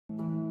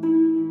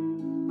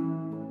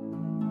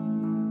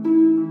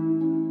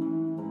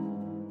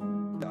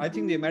I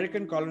think the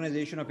American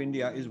colonization of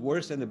India is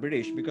worse than the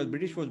British, because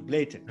British was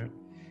blatant. Yeah.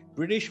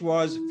 British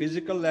was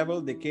physical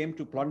level. They came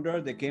to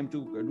plunder. They came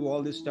to do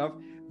all this stuff.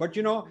 But,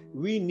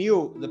 we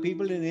knew, the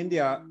people in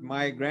India,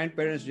 my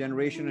grandparents'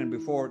 generation and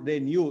before, they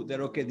knew that,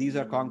 okay, these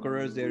are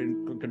conquerors. They're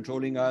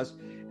controlling us,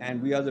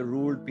 and we are the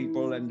ruled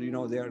people, and,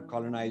 they are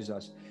colonized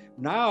us.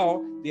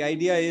 Now, the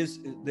idea is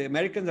the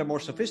Americans are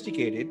more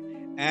sophisticated,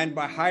 and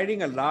by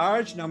hiring a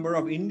large number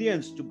of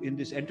Indians in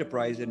this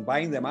enterprise and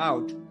buying them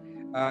out,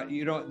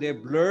 they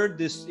blurred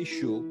this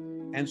issue.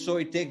 And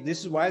so this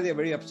is why they're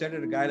very upset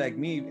at a guy like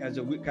me as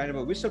a kind of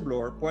a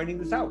whistleblower pointing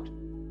this out,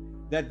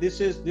 that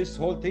this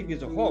whole thing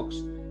is a hoax.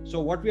 So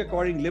what we are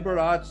calling liberal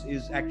arts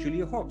is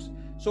actually a hoax.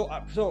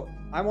 So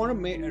I want to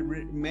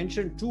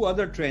mention two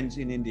other trends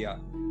in India.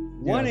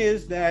 One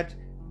is that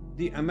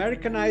the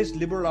Americanized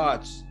liberal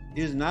arts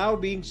is now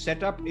being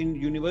set up in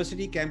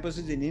university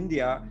campuses in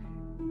India,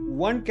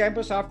 one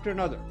campus after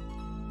another.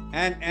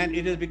 And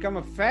it has become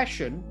a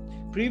fashion.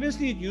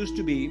 Previously, it used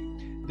to be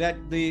that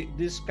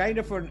this kind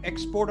of an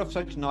export of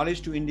such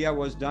knowledge to India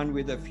was done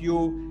with a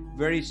few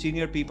very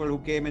senior people who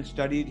came and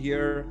studied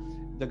here,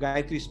 the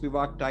Gayatri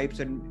Spivak types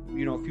and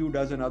a few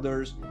dozen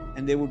others,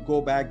 and they would go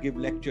back, give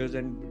lectures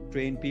and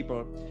train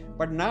people.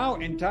 But now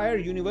entire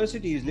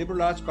universities,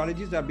 liberal arts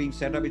colleges are being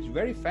set up. It's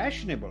very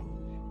fashionable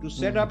to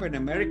set up an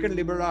American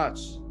liberal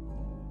arts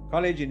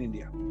college in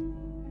India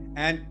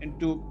and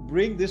to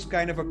bring this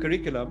kind of a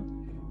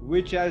curriculum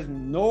which has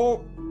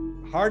no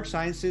hard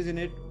sciences in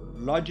it,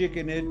 logic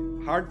in it,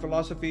 hard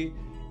philosophy.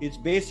 It's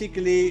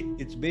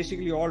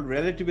basically all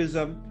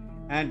relativism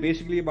and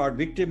basically about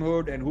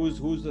victimhood and who's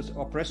the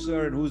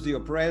oppressor and who's the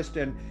oppressed,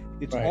 and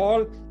it's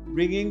all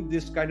bringing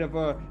this kind of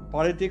a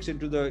politics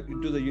into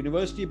the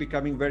university,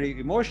 becoming very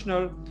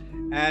emotional,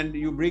 and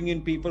you bring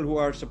in people who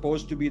are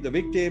supposed to be the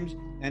victims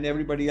and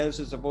everybody else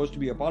is supposed to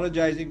be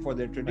apologizing for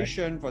their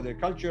tradition, for their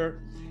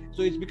culture.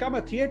 So it's become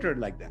a theater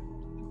like that.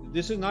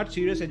 This is not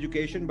serious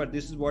education, but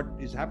this is what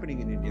is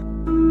happening in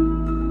India.